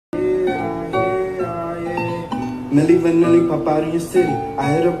Millie Vanilli pop out in your city.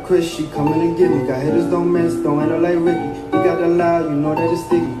 I hit up Chris, she coming to get me. Got hitters, don't miss, don't handle like Ricky. You got that loud, you know that it's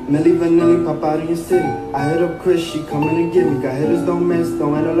sticky. Millie Vanilli pop out in your city. I hit up Chris, she coming to get me. Got hitters, don't miss,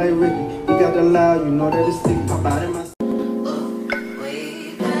 don't handle like Ricky. You got that loud, you know that it's sticky. Pop out in my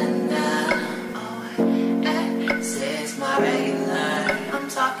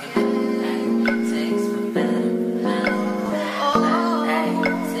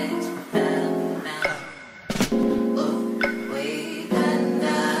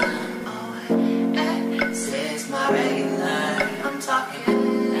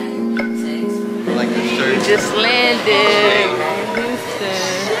just landed in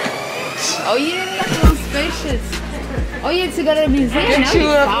Houston. Oh yeah, they got the little spacious. Oh yeah, to go to the museum. Get you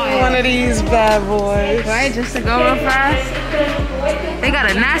up one of these bad boys. Right, just to go real fast. They got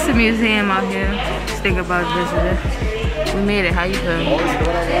a NASA museum out here. Just think about visiting. We made it. How you feel?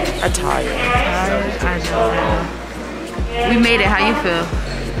 I'm tired. I know. We made it. How you feel?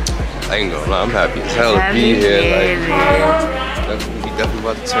 I ain't gonna lie, I'm happy as hell to be here. Like, we definitely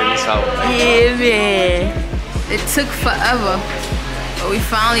about to turn this out. Like, yeah, man. It took forever, but we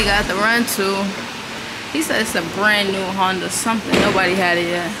finally got the run to. He said it's a brand new Honda something. Nobody had it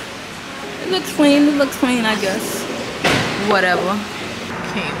yet. It looks clean. It looks clean, I guess. Whatever.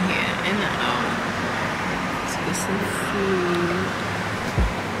 Came here in and out to get some food.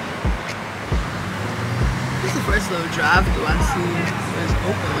 This is the first little drive-through I see where it's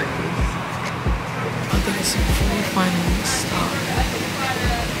open like this. I think it's some food finally stopped.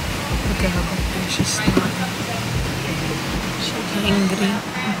 Look at her birthday. She's starting. She's hungry.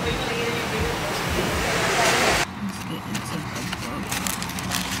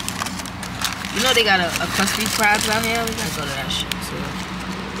 You know they got a crusty crabs out here? We gotta go to that shit too.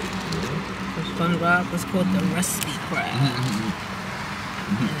 SpongeBob, let's call it the recipe crab.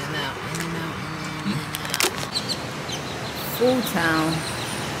 In and out, in and out, in and out. Food town.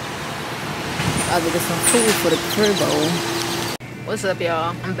 I'll get some food for the cribbo. What's up,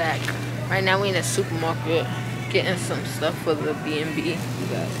 y'all? I'm back. Right now we in the supermarket getting some stuff for the B&B. We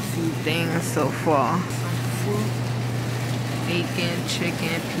got a few things so far. Some fruit. Bacon,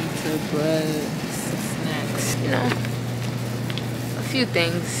 chicken, pizza, bread, some snacks, you know, a few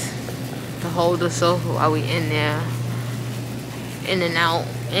things to hold us over while we in there, in and out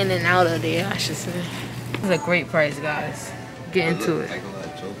of there, I should say. It's a great price, guys. Get into it. I gonna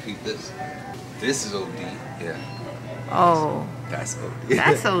let Joe peep this. This is OD, yeah. Oh, That's OD.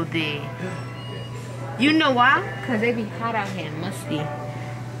 that's OD. You know why? Cause they be hot out here and musty,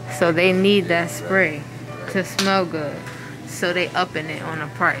 so they need that spray to smell good. So they upping it on the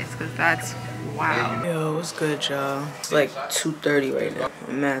price, cause that's wow. Yo, what's good, y'all? It's like 2:30 right now.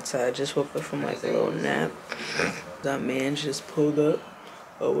 I'm mad tired. Just woke up from like a little nap. That man just pulled up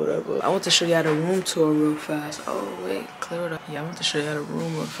or whatever. I want to show you how the room tour real fast. Oh wait, clear it up. Yeah, I want to show you how the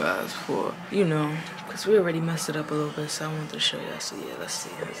room real fast for, you know, cause we already messed it up a little bit. So I want to show you. So yeah, let's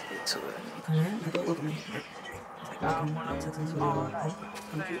see. Let's get to it. Come in. Look at me. On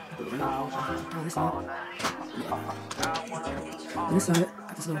this side,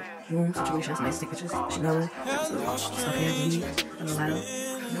 got this little room situation, some nice stick pictures, Chanel, got this little stuff here, leave, a little ladder, you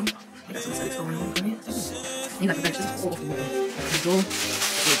know, they got some settings going on for me. You got the benches, all over the door,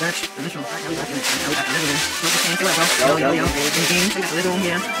 the bench, the living room, right now we got the living room, no change, say what, bro, yo, in games, we got the living room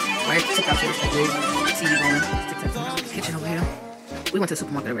here, right, TikTok shit, like TV going, TikTok, kitchen over here. We went to the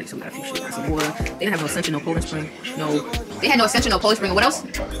supermarket already, so we got a few shit. Got some water. They didn't have no Ascension, no Poland Spring. No, they had no Ascension, no Poland Spring. What else?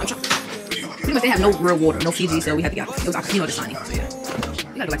 I'm trying. Pretty much they have no real water, no Fiji, so we had to get it was Aquino Dasani. So yeah,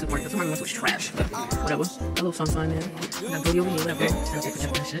 we gotta go back to the market. The market was trash, but whatever. A little sunshine there. We got Brody over here, whatever. I'll take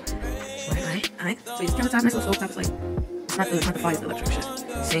that shit. Alright. So it's countertop, nice little stove top. It's like it's not the fire, it's the electric shit.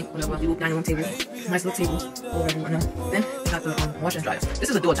 Sink, whatever. We dining room table, nice little table, whatever you want to know. Then we got the washer and dryer. This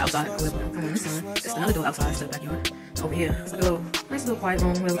is a door to outside. Whatever. Come on this side. It's another door outside to the backyard. Over here, it's like a little nice little quiet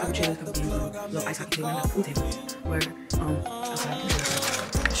room where we got chairs, a couple games, a little ice hockey table, and a pool table. Where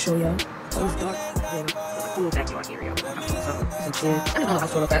outside, show y'all. Oh, it's dark. Yeah, a cool backyard area. Some chairs. I just know the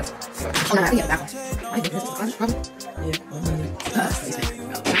house real fast. Oh no, I think the back one. I think this is the closet, probably. Yeah.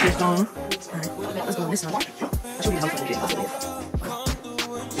 Chairs gone. Alright, let's go on this side. I'll show you the house a little bit.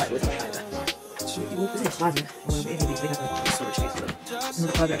 This is a closet. They got the storage space. This is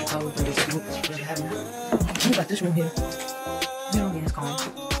the closet. We got this room here. Yeah, it's calm.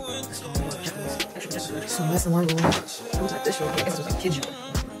 So that's the one room. We got this room. I guess it was like kids' room.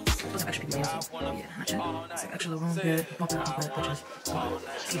 Those have extra people in, so yeah, not check. It's like extra little room here. Bump out pictures.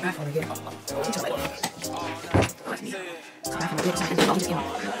 See the bathroom again. That's me. It's a bathroom again.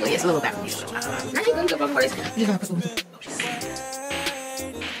 Yeah, it's a little bathroom here. Not even good for parties. You're gonna put some.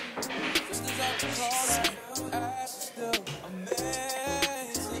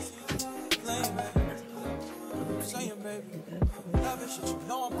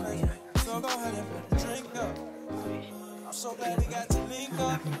 I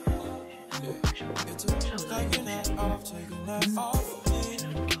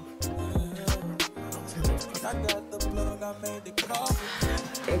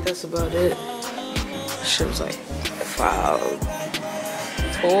think that's about it. Shit was like 4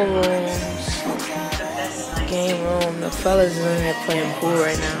 rooms, game room. The fellas in there playing pool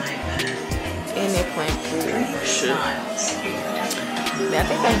right now. And they're playing pool. Shit. Man, I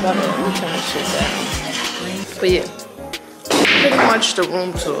think that's about it. Let me turn this shit down. But yeah, pretty much the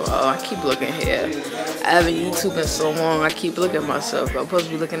room tour. Oh, I keep looking here. I haven't YouTube in so long. I keep looking at myself. I'm supposed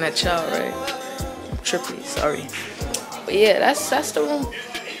to be looking at y'all, right? I'm trippy, sorry. But yeah, that's the room.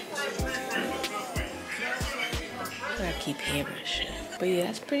 I keep hearing shit. But yeah,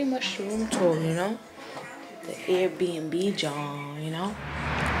 that's pretty much the room tour, you know? The Airbnb John, you know?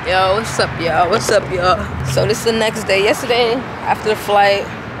 Yo, what's up, y'all? What's up, y'all? So this is the next day. Yesterday, after the flight,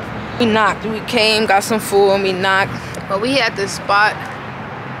 we knocked. We came, got some food, and we knocked. But we had this spot.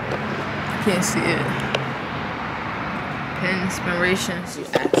 Can't see it. PINSPIRATION. Do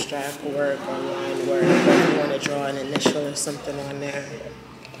abstract work, online work. If you want to draw an initial or something on there.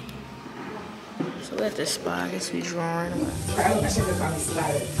 So we're at this spot. I guess we drawing. I should have called me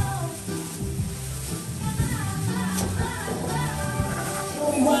Splatter.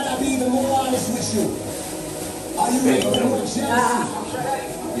 Might not be even more honest with you. Are you ready for the job?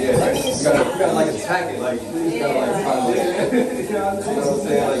 Yeah, like, you gotta like attack it, like you gotta like find it. You know what I'm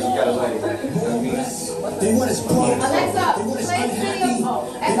saying? Like you gotta like. They want us broke. Alexa, play video.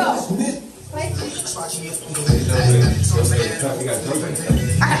 Oh, Echo. Play.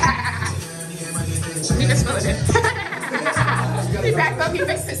 You can smell it. He backed up. He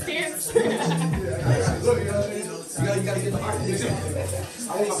fixed his stance. You gotta get the art.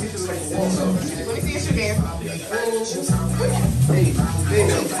 Let me see your shoe game. I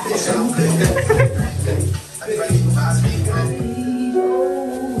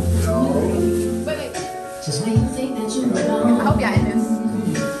hope y'all in this.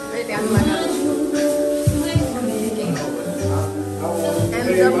 Right down to my house.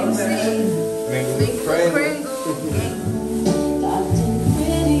 MWC. Mingle, Cringle.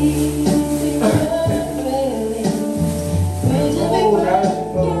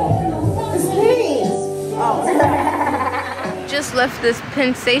 Just left this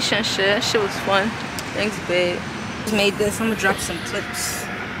PINSPIRATION shit. That shit was fun. Thanks, babe. Just made this. I'm gonna drop some clips.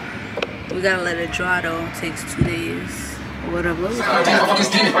 We gotta let it dry though. It takes 2 days. Or whatever. What was that?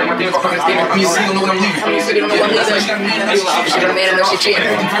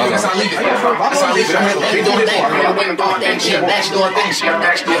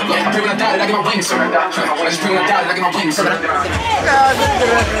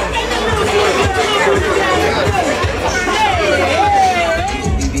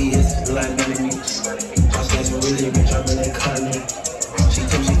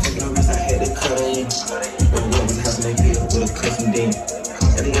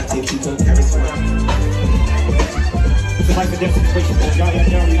 Like the different situation, y'all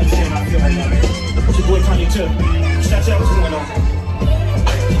really understand how I feel right now, man. It's your boy Kanye too. Shout out, what's going on?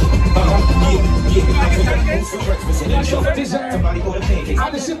 Somebody go to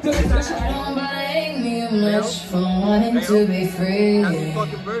pancakes. Don't blame me much for wanting to be free.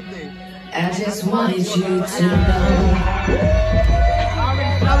 I just wanted you to know.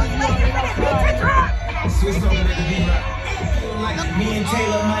 Me and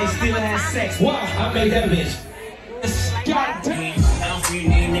Taylor might still have sex. Wow, I made that bitch. God damn. I don't see you,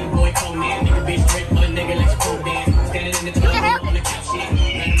 nigga, boy, told me, nigga, bitch, break my nigga, let's go dance. Standing in the top on the couch, shit.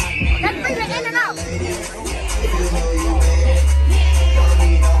 Let's bring it in and out.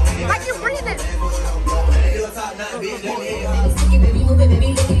 Like you breathing.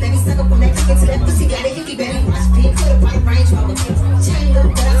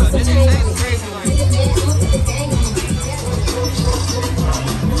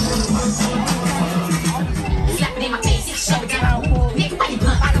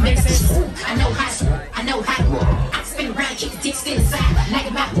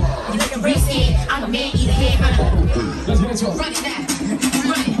 I'm a man, eat a head runner. Run it now.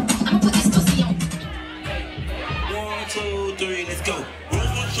 Run it. I'ma put this pussy on. 1, 2, 3, let's go. Roll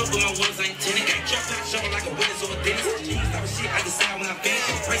one shot with my ones ain't 10. Got chopped out, showing like a winner's or a dentist. Cheese type of shit, I decide when I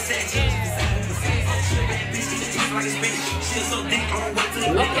finish. Race that shit. Like a spinach. Shit so thick, on the way to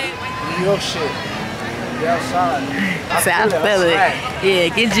the Yo, shit. We outside. I feel it. Yeah,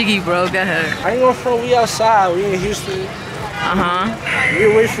 get jiggy, bro. Go ahead. I ain't gonna front. We outside. We in Houston. We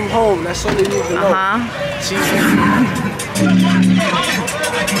away from home. That's all they need to know.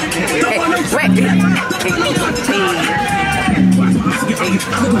 Wait. Okay,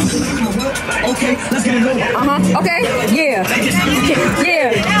 let's get it over. Okay. Yeah.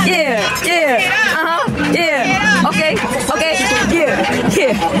 Yeah. Okay.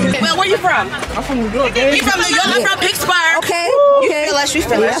 Yeah. Well, where you from? I'm from New York, baby. You from New York? I'm from Pittsburgh. Okay. You feel us? You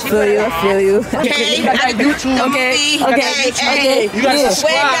feel us? I feel you. Okay. You got that YouTube. Okay. You got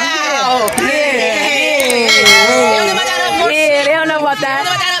subscribe. Yeah, they don't know about that.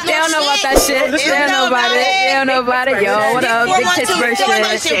 They don't know about that shit. They don't know about it. Yo, what up? Big Pittsburgh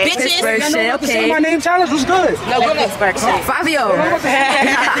shit. Pittsburgh shit. Okay. My name challenge was good. No, good Pittsburgh shit. Fabio.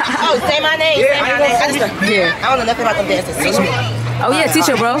 Oh, say my name. Say my name. I don't know nothing about them dances. Teach me. Oh yeah,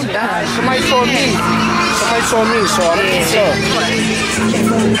 teacher, bro. Somebody told me, so I'm sure.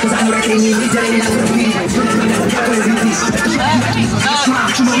 Okay.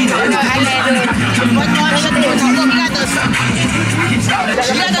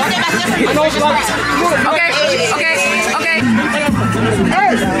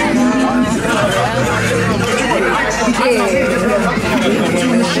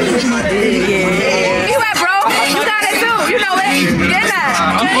 You right, bro? You got it too. You know it. Get that.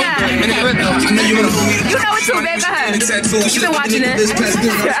 You know it too, baby. You've been watching it. It's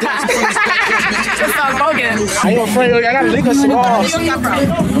all broken. I ain't afraid. I gotta link us some I'm from the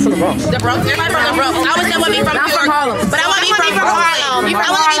Bronx. The Bronx? Everybody from the Bronx. I always want to be from New York. But I want to be from Harlem. I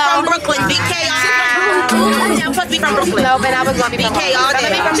want to be from Brooklyn. BKR. I'm supposed to be from Brooklyn. No, but I was going to be from BKR. I'm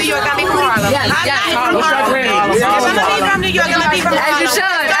going to be from New York. I'm going to be from Harlem. Yes. I'm going to be from New York. I'm going to be from Harlem. As you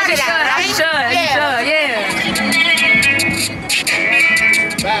should.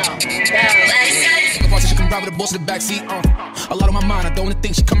 Yeah. She come ride with the boss in the backseat. A lot on my mind, I don't wanna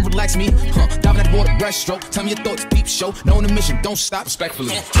think she come relax me. Diving at the water, breaststroke. Tell me your thoughts, deep show. Knowing the mission, don't stop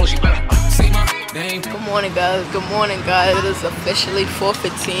respectfully. Told you better say my name. Good morning, guys. It is officially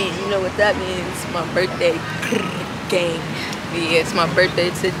 4:15. You know what that means? My birthday. Gang. Yeah, it's my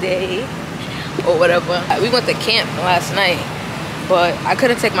birthday today. Or whatever. We went to camp last night, but I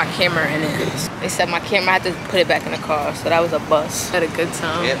couldn't take my camera in it. They said my camera, I had to put it back in the car, so that was a bust. Had a good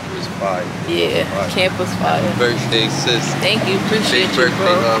time. Camp was fire. Yeah, camp was fire. Happy birthday, sis. Thank you, appreciate you,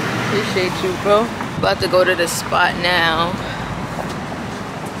 bro. Appreciate you, bro. About to go to the spot now.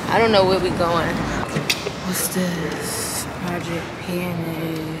 I don't know where we going. What's this? Project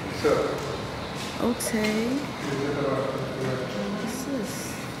PNA. Okay. What's this?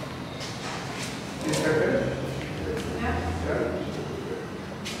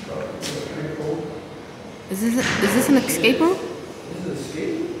 Is this an escape room?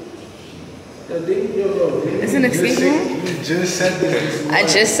 It's an escape room? You just said this. I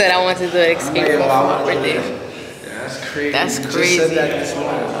just said I wanted to do an escape room for my birthday. Yeah, that's crazy. That's You crazy. just said that this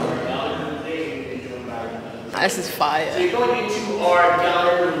morning. This is fire. So you're going into our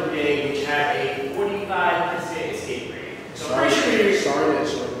gallery room today, which has a 45% escape rate. So Sorry to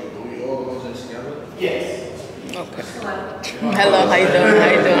interrupt you, but we all goes in together? Yes. Okay. Hello, how you doing?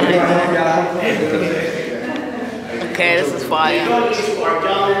 Okay, this is fire. You're going into our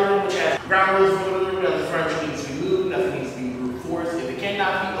gallery room, which has ground rules for the room. Nothing furniture needs to be moved. Nothing needs to be moved forced. If it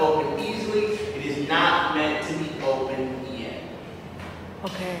cannot be opened easily, it is not meant to be opened yet.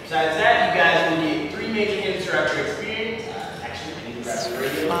 Okay. Besides that, you guys will get 3 major hints throughout your experience. Actually, I need to grab the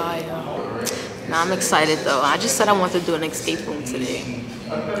radio. Fire. Now I'm excited though. I just said I want to do an escape room today.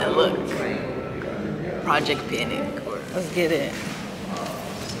 And look. Project Panic. Let's get it.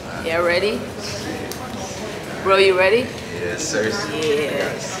 Y'all ready? Bro, you ready? Yes, sir.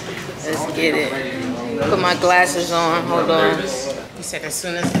 Yeah. Let's get it. Put my glasses on. Hold on. You said as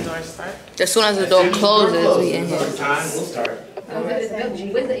soon as the door starts? As soon as the door closes, we in here. We'll start. Where's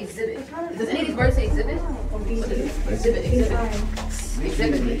the exhibit? Does any of these words say exhibit? Exhibit.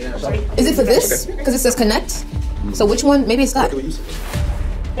 Is it for this? Because it says connect. So which one? Maybe it's that.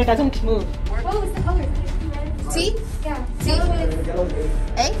 It doesn't move. Oh, it's the colors. T? Yeah. T? Yellow is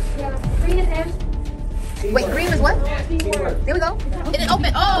A? yeah. Green is M. Wait, green is what? There we go. It didn't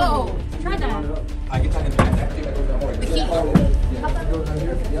open. Oh! Try that. The key.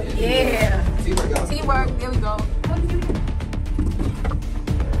 Yeah. Teamwork. There we go.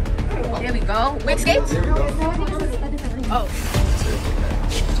 There we go. Wait, skates? Oh.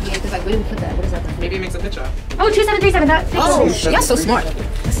 Yeah, because like, where did we put that? What is that? Maybe it makes a picture. Oh, 2737. That. Oh, you're so smart.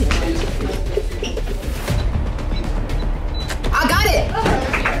 Let's see. I got it.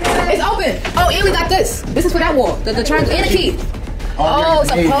 It's open. Oh, and we got this. This is for that wall. The triangle and the key. Oh,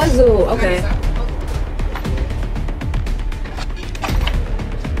 it's a puzzle. Okay.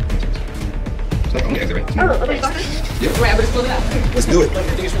 Yep. Let's do it.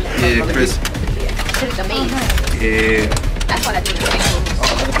 Yeah, Chris. The main. Yeah. That's what I do.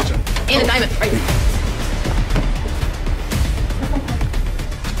 And the diamond. Right.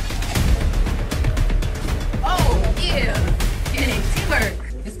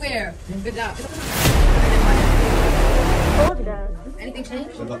 square. Good job. Anything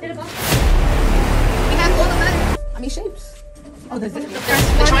changed? We have all the letters. I mean shapes. Oh, the triangle.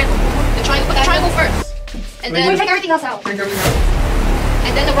 The triangle. Put the triangle first. And then take everything else out. And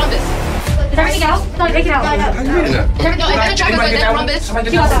then the rhombus. Is everything out? No, take it out. And then the triangle, and then the rhombus. And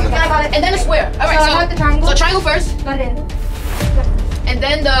then the square. All right, so I got the triangle. So triangle first. Got it in. And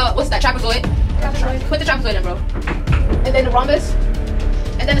then the, what's that, trapezoid? Put the trapezoid in, bro. And then the rhombus.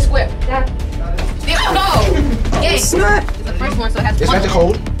 And then the square. Yeah. There we go. Yay. It's the first one, so it has Is that the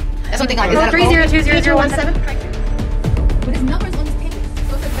code? That's something like that. 30200017. But his numbers on this page.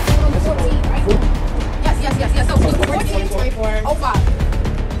 So it's exactly on the 14, right? Yes. So 14, 24, 05.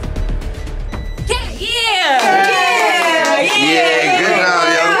 Yeah.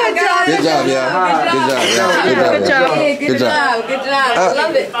 Good job, yo. Good job, yo. Good job. I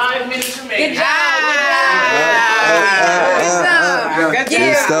love it. 5 minutes remaining. Good job.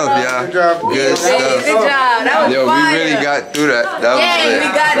 Good stuff, y'all. Good stuff. Good job. That was Yo, we really got through that. That was lit. We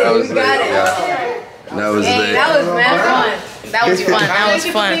got it. That was lit. Yeah. That was lit. That was mad fun. That was fun. That was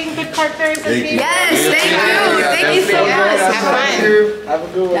fun. Yes, thank you so much. Have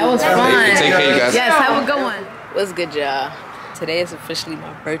fun. That was fun. Take care, you guys. Yes, have a good one. What's good, y'all? Today is officially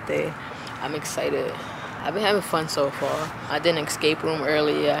my birthday. I'm excited. I've been having fun so far. I did an escape room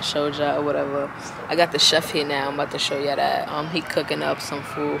earlier. I showed y'all or whatever. I got the chef here now. I'm about to show y'all that. He cooking up some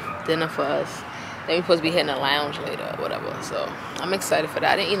food, dinner for us. Then we're supposed to be hitting a lounge later or whatever. So I'm excited for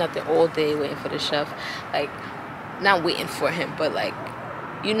that. I didn't eat nothing all day waiting for the chef. Like, not waiting for him, but like,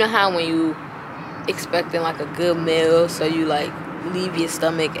 you know how when you expecting like a good meal, so you like leave your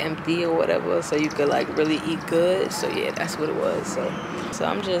stomach empty or whatever, so you could like really eat good. So yeah, that's what it was. So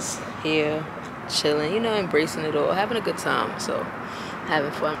I'm just here chilling, you know, embracing it all, having a good time. So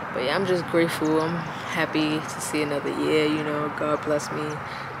having fun. But yeah, I'm just grateful. I'm happy to see another year. You know, God bless me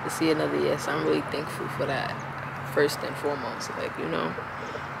to see another year. So I'm really thankful for that, first and foremost. Like, you know,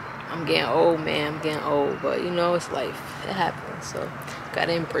 I'm getting old, man. I'm getting old, but you know, it's life. It happens. So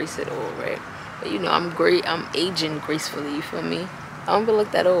gotta embrace it all, right? But you know, I'm great. I'm aging gracefully. You feel me? I don't even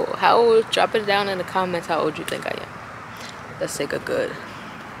look that old. How old? Drop it down in the comments. How old you think I am? Let's take a good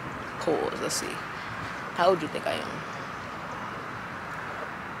pause. Let's see. How old do you think I am?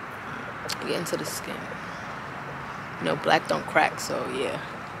 Get into the skin. You know, black don't crack, so yeah.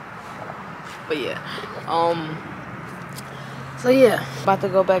 But yeah. So yeah, about to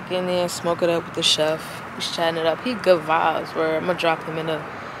go back in there and smoke it up with the chef. He's chatting it up. He good vibes. Where I'm gonna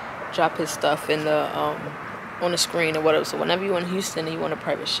drop his stuff in the on the screen or whatever. So whenever you're in Houston and you want a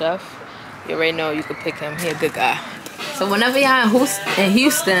private chef, you already know you could pick him. He a good guy. So whenever y'all in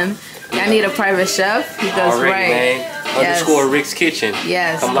Houston, y'all need a private chef. He does right. Man. Yes. _ Rick's Kitchen.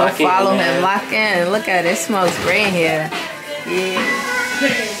 Yes. Come Go lock in, follow him. man. Lock in. Look at it. It smells great in here. Yeah.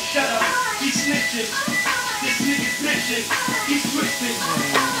 Shut up. He's snitching. This nigga's snitching. He's twisted.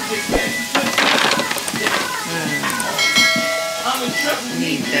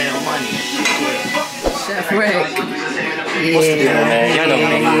 Need that money. Chef Rick. Yeah. What's the deal, man? Y'all know what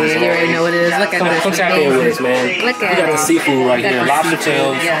it is. You already know what it is. Look at this. Come tap in with us, man. Look at We got the seafood right here. Lobster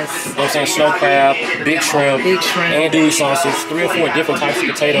tails. Yes. You know what I'm saying? Snow crab, big shrimp, andouille sausage, 3 or 4 different types of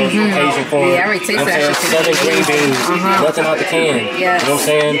potatoes, Cajun corn. Yeah, I already tasted that shit. Southern green beans, nothing out the can. Yes. You know what I'm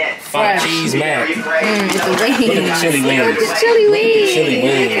saying? 5 cheese mac. With the wings. Look at the chili wings. Look at the chili wings. Chili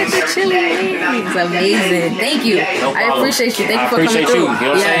wings. Look at the chili wings. Amazing. Thank you. No I appreciate you. Thank you for coming appreciate through. you. You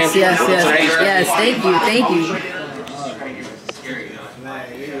know what I'm saying? Yes. Thank you.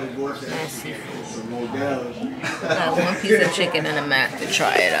 Got 1 piece of chicken and a mac to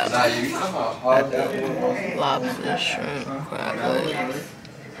try it out. Lobster, shrimp, crab legs.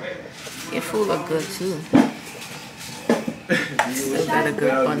 Your food look good too. Still got a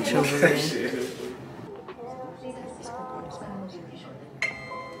good bunch over there.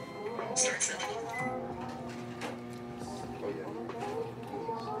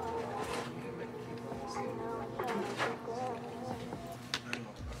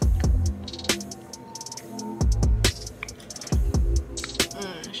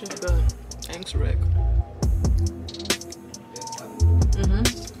 She's good. Thanks, Rick.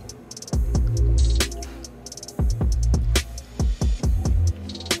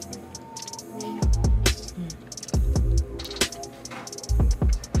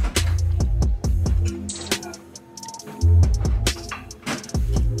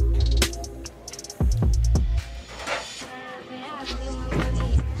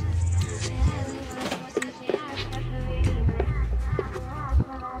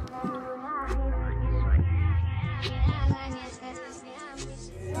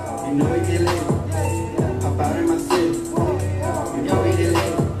 You know you